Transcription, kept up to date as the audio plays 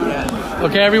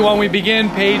Okay, everyone, we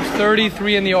begin page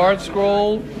 33 in the Art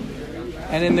Scroll,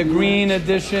 and in the green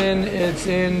edition, it's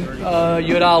in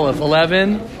Yud Aleph,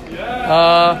 11.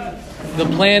 The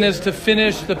plan is to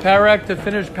finish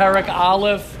Parak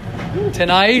Aleph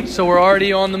tonight, so we're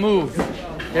already on the move.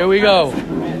 Here we go.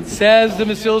 Says the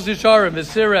Mesilas Yesharim,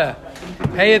 V'sireh,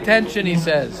 pay attention, he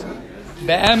says.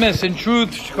 Be'emes, in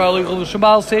truth,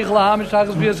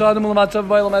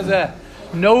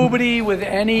 nobody with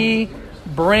any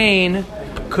brain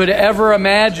could ever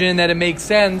imagine that it makes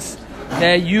sense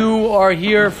that you are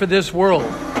here for this world.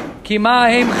 What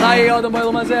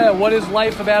is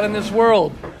life about in this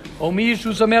world?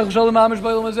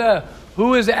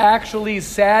 Who is actually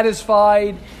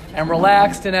satisfied and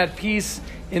relaxed and at peace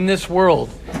in this world?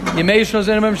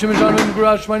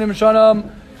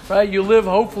 Right? You live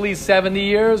hopefully 70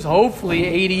 years, hopefully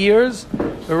 80 years.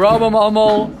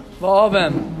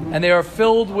 And they are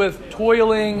filled with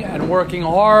toiling and working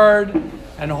hard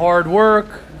and hard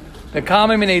work. Right?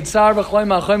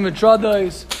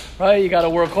 You got to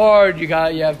work hard. You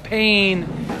have pain.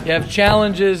 You have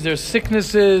challenges. There's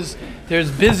sicknesses.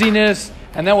 There's busyness.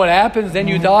 And then what happens? Then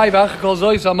you die.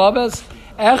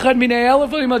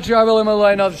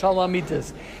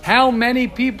 How many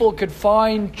people could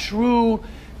find true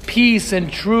peace and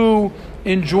true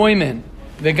enjoyment?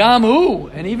 V'gam hu,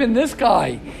 and even this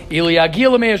guy,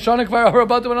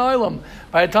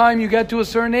 by the time you get to a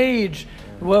certain age,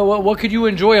 what could you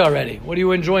enjoy already? What are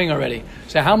you enjoying already?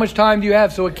 So how much time do you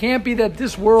have? So it can't be that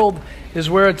this world is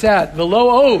where it's at.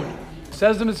 V'lo od,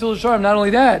 says the Mesilas Yesharim, not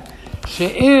only that,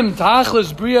 she'im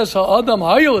tachlis brias ha'adam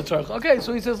hayul. Okay,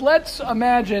 so he says, let's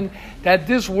imagine that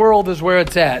this world is where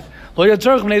it's at. So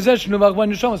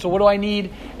what do I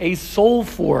need a soul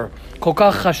for? What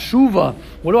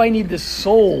do I need this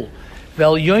soul?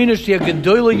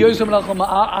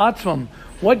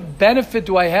 What benefit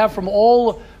do I have from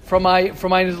my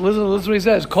listen what he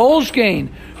says. Kolshkein,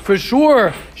 for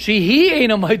sure, your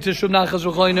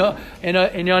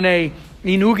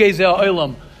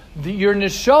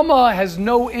neshama has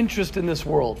no interest in this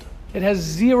world. It has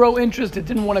zero interest. It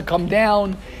didn't want to come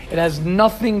down. It has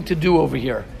nothing to do over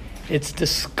here. It's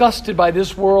disgusted by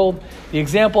this world. The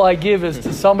example I give is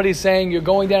to somebody saying you're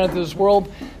going down into this world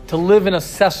to live in a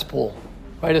cesspool.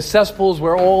 Right? A cesspool is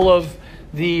where all of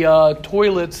the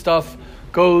toilet stuff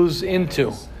goes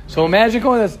into. So imagine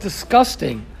going, that's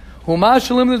disgusting. And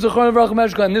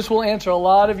this will answer a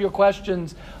lot of your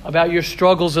questions about your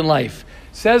struggles in life.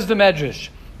 Says the Medrash,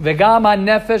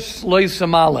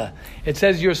 it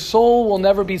says your soul will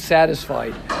never be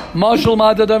satisfied.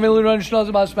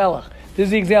 This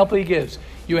is the example he gives.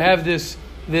 You have this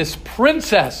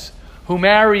princess who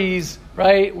marries,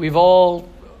 right? We've all,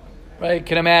 right,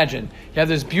 can imagine. You have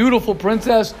this beautiful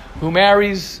princess who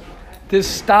marries this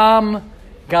stam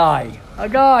guy. A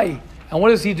guy. And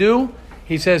what does he do?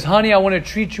 He says, honey, I want to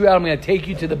treat you out. I'm going to take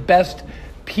you to the best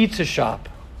pizza shop.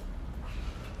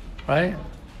 Right?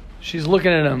 She's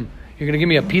looking at him. You're going to give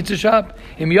me a pizza shop?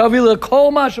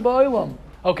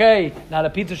 Okay, not a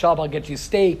pizza shop. I'll get you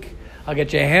steak. I'll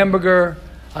get you a hamburger.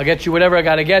 I'll get you whatever I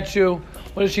got to get you.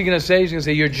 What is she going to say? She's going to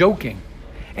say, you're joking.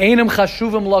 Einam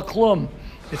chashuvim laklum.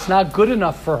 It's not good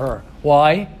enough for her.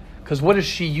 Why? Because what is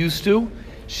she used to?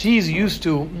 She's used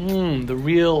to the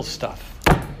real stuff.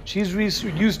 She's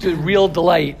used to real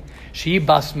delight. She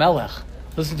bas melech.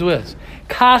 Listen to this.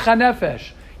 Kach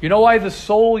hanefesh. You know why the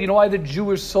soul, you know why the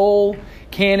Jewish soul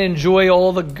can't enjoy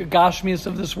all the gashmias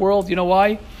of this world? You know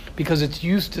why? Because it's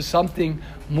used to something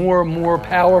more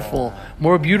powerful,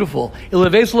 more beautiful. You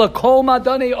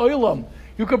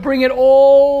could bring it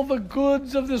all the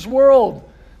goods of this world.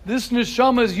 This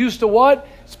neshama is used to what?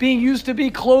 It's being used to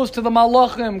be close to the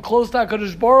malachim, close to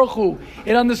HaKadosh Baruch Hu.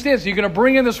 It understands. So you're going to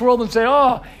bring in this world and say,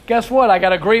 oh, guess what? I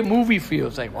got a great movie for you.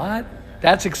 It's like, what?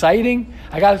 That's exciting?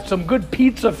 I got some good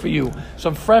pizza for you,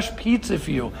 some fresh pizza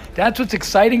for you. That's what's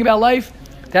exciting about life?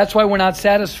 That's why we're not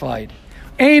satisfied.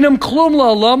 Einam klum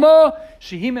la'alama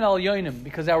shehimin al yoinim,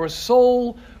 because our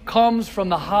soul comes from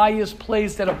the highest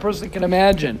place that a person can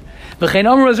imagine.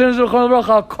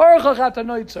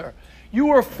 You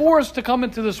were forced to come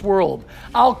into this world.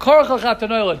 Because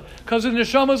the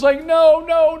neshama is like,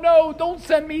 no, don't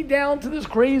send me down to this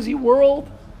crazy world.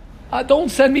 Don't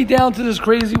send me down to this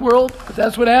crazy world. But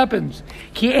that's what happens.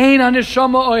 The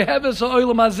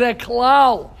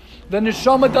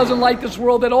neshama doesn't like this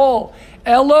world at all.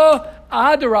 Ella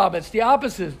adarab, it's the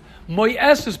opposite. What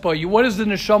does the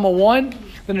neshama want?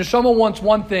 The neshama wants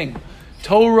one thing: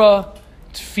 Torah,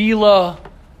 tefillah,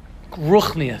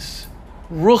 ruchnius.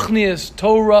 Ruchnius,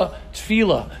 Torah,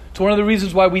 tefillah. It's one of the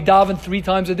reasons why we daven 3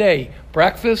 times a day: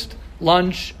 breakfast,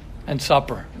 lunch, and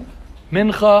supper.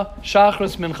 Mincha,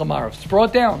 Shachris, Mincha, Marav. It's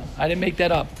brought down. I didn't make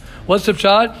that up. What's the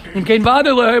pshat?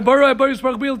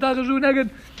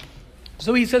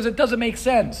 So he says it doesn't make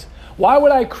sense. Why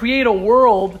would I create a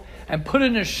world and put a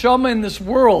neshama in this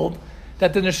world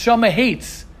that the neshama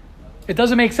hates? It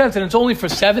doesn't make sense. And it's only for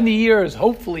 70 years,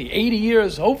 hopefully, 80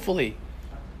 years, hopefully,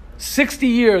 60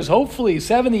 years, hopefully,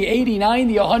 70, 80,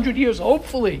 90, 100 years,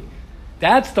 hopefully.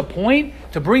 That's the point?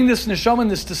 To bring this neshama in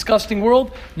this disgusting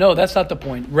world? No, that's not the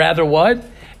point. Rather what?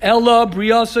 Ella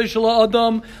briyasei shel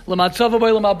adam l'matzav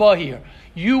b'olam haba here.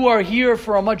 You are here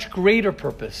for a much greater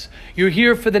purpose. You're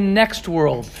here for the next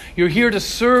world. You're here to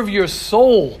serve your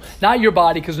soul, not your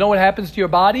body, because know what happens to your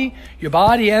body? Your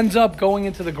body ends up going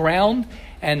into the ground,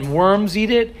 and worms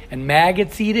eat it, and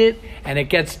maggots eat it, and it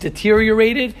gets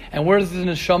deteriorated. And where does the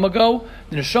neshama go?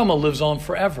 The neshama lives on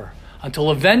forever,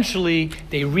 until eventually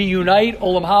they reunite,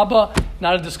 Olam Haba.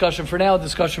 Not a discussion for now, a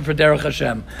discussion for Derech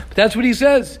Hashem. But that's what he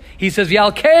says. He says,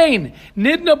 Yal Kain,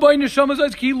 Nidna Boy Neshama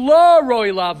Zayz Ki La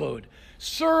Roi Lavod.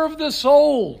 Serve the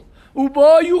soul. And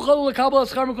then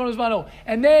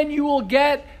you will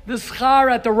get the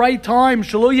schar at the right time.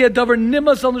 That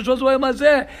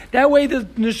way the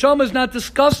neshama is not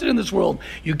disgusted in this world.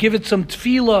 You give it some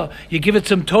tefillah, you give it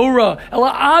some Torah.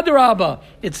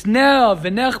 It's now.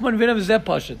 This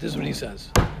is what he says.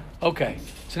 Okay,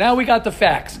 so now we got the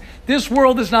facts. This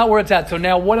world is not where it's at. So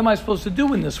now what am I supposed to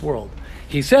do in this world?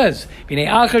 He says,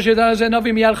 now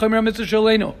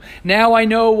I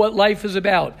know what life is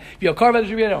about.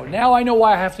 Now I know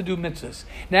why I have to do mitzvahs.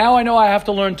 Now I know I have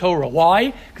to learn Torah.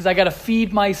 Why? Because I got to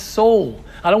feed my soul.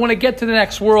 I don't want to get to the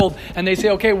next world and they say,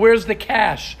 okay, where's the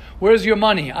cash? Where's your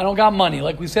money? I don't got money.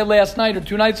 Like we said last night or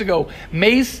 2 nights ago,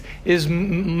 mace is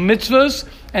mitzvahs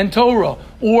and Torah,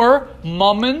 or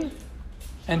mammon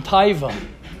and taiva.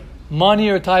 Money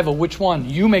or taiva, which one?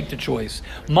 You make the choice.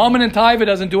 Mammon and taiva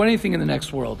doesn't do anything in the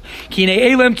next world.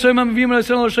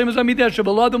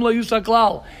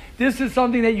 This is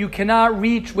something that you cannot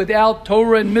reach without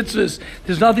Torah and mitzvahs.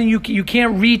 There's nothing you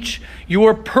can't reach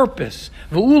your purpose.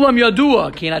 How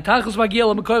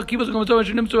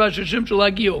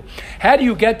do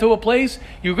you get to a place?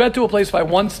 You get to a place by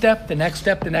one step, the next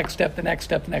step, the next step, the next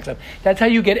step, the next step. That's how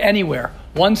you get anywhere.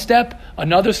 One step,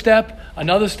 another step,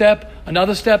 another step,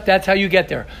 another step. That's how you get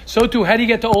there. So too, how do you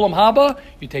get to Olam Haba?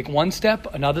 You take one step,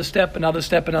 another step, another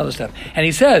step, another step. And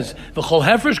he says, he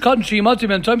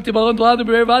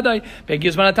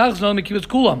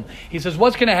says,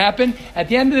 what's going to happen? At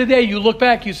the end of the day, you look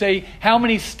back, you say, how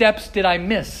many steps did I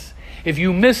miss? If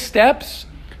you miss steps,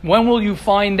 when will you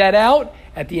find that out?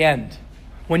 At the end.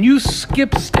 When you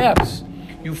skip steps,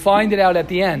 you find it out at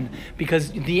the end,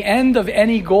 because the end of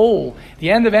any goal,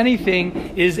 the end of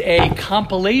anything, is a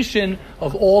compilation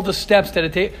of all the steps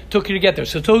that it took you to get there.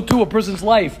 So too, a person's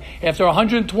life, after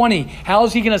 120, how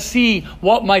is he going to see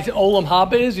what my Olam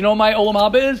Haba is? You know what my Olam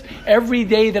Haba is? Every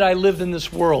day that I lived in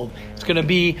this world, it's going to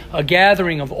be a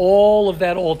gathering of all of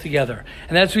that all together.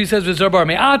 And that's what he says with Zerbar.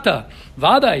 Me'ata,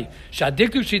 vadai,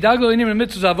 shadiktu shidaglo inim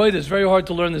mitzvahs avodah. It's very hard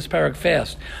to learn this parak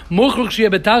fast.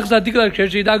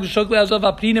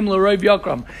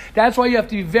 That's why you have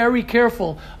to be very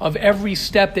careful of every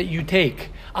step that you take.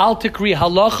 Al tikri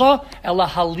halacha ela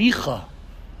halicha.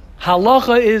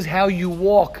 Halacha is how you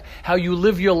walk, how you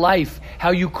live your life,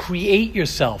 how you create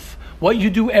yourself, what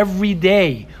you do every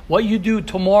day, what you do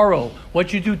tomorrow,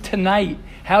 what you do tonight,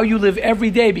 how you live every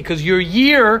day, because your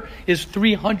year is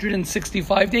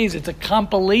 365 days. It's a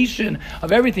compilation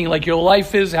of everything, like your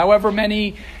life is however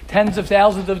many tens of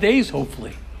thousands of days,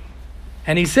 hopefully.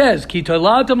 And he says, one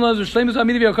of the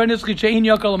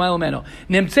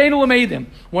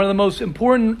most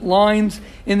important lines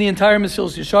in the entire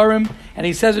Mesilas Yesharim, and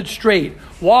he says it straight.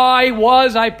 Why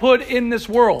was I put in this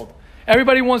world?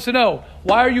 Everybody wants to know,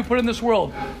 why are you put in this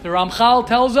world? The Ramchal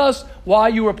tells us why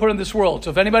you were put in this world. So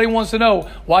if anybody wants to know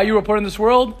why you were put in this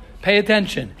world, pay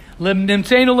attention.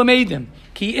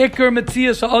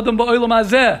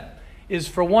 Is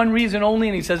for one reason only,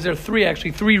 and he says there are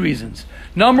three reasons.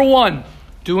 Number one,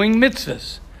 doing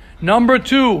mitzvahs. Number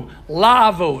two,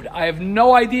 la'avod. I have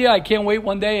no idea. I can't wait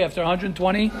one day after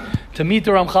 120 to meet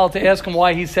the Ramchal to ask him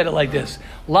why he said it like this.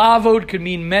 La'avod could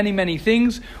mean many, many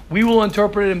things. We will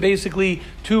interpret it in basically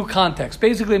two contexts.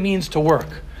 Basically, it means to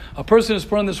work. A person is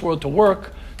put in this world to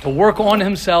work on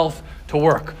himself, to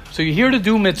work. So you're here to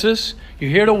do mitzvahs.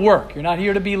 You're here to work. You're not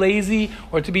here to be lazy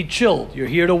or to be chilled. You're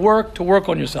here to work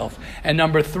on yourself. And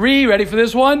number three, ready for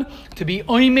this one? To be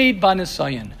oimed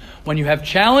banisayin. When you have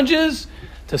challenges,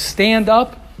 to stand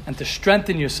up and to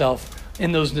strengthen yourself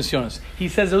in those nisyonos. He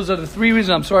says those are the three reasons.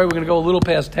 I'm sorry, we're going to go a little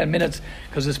past 10 minutes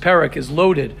because this parak is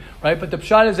loaded, right? But the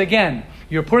pshat is, again,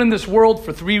 you're put in this world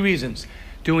for three reasons.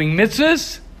 doing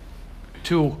mitzvahs,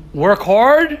 to work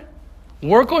hard,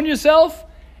 work on yourself,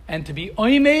 and to be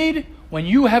oimed when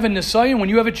you have a nisayon, when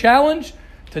you have a challenge,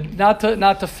 not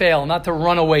to fail, not to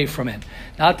run away from it,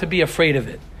 not to be afraid of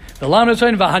it. The lam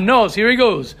nisayon v'hanos, here he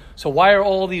goes. So why are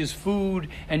all these food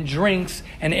and drinks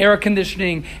and air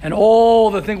conditioning and all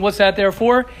the things, what's that there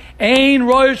for? Ein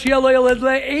rosh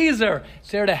ezer. It's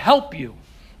there to help you.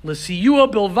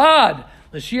 L'siyua bilvad.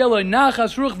 L'shielo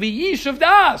nachas ruch v'yishav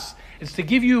das. It's to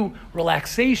give you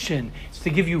relaxation. It's to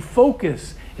give you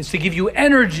focus. It's to give you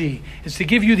energy. It's to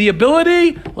give you the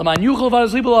ability to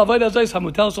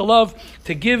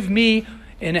give me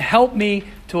and help me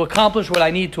to accomplish what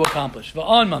I need to accomplish.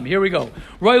 Here we go.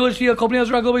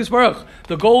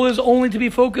 The goal is only to be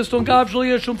focused on God. The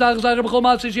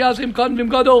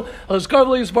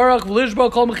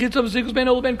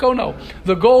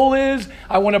goal is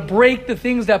I want to break the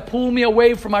things that pull me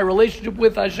away from my relationship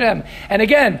with Hashem. And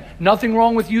again, nothing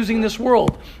wrong with using this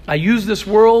world. I use this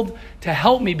world to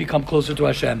help me become closer to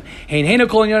Hashem. If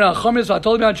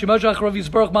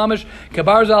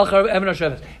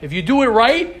you do it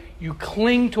right, you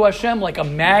cling to Hashem like a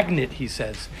magnet, he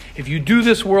says. If you do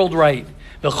this world right.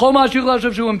 Anything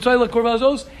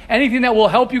that will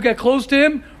help you get close to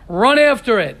Him, run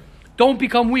after it. Don't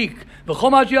become weak.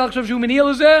 Run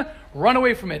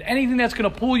away from it. Anything that's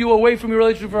going to pull you away from your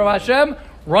relationship with Hashem,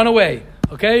 run away.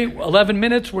 Okay, 11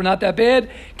 minutes, we're not that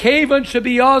bad.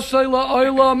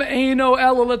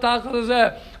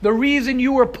 The reason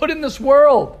you were put in this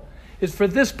world is for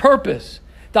this purpose.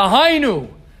 Dahainu,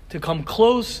 to come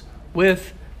close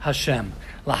with Hashem.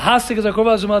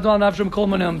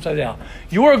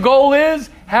 Your goal is,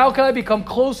 how can I become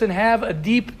close and have a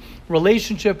deep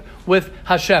relationship with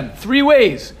Hashem? 3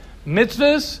 ways.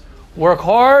 Mitzvahs, work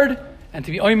hard, and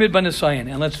to be oimid b'nisayon.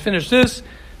 And let's finish this.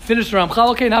 Finish the Ramchal.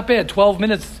 Okay, not bad. 12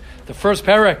 minutes. The first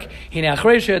parak.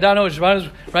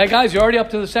 Right, guys? You're already up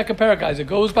to the second parak, guys. It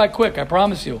goes by quick, I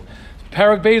promise you.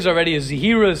 Parak Beis already is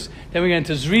Zehiras. Then we get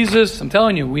into Zrizas. I'm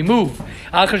telling you, we move.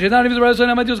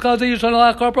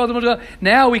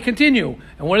 Now we continue.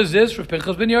 And what is this? Rav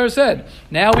Pinchas ben Yair said.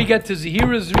 Now we get to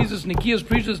Zehiras, Zrizas, Nikias,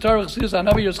 Prishas, Tarach, Chassidus,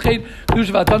 Hanavi, Yosched,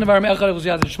 Kedusha, V'atan, Nevarim, Echad,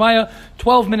 Chuziyat, Shmaya.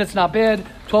 12 minutes, not bad.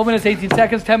 12 minutes, 18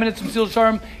 seconds. 10 minutes from Mesil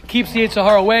Sharm keeps the Yetzer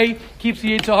Hara away, keeps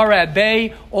the Yetzer Hara at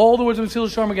bay. All the words of Mesil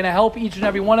Sharm are going to help each and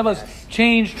every one of us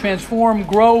change, transform,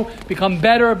 grow, become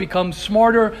better, become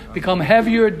smarter, become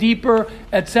heavier, deeper,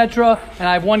 etc. And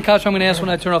I have one question I'm going to ask when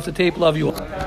I turn off the tape. Love you all.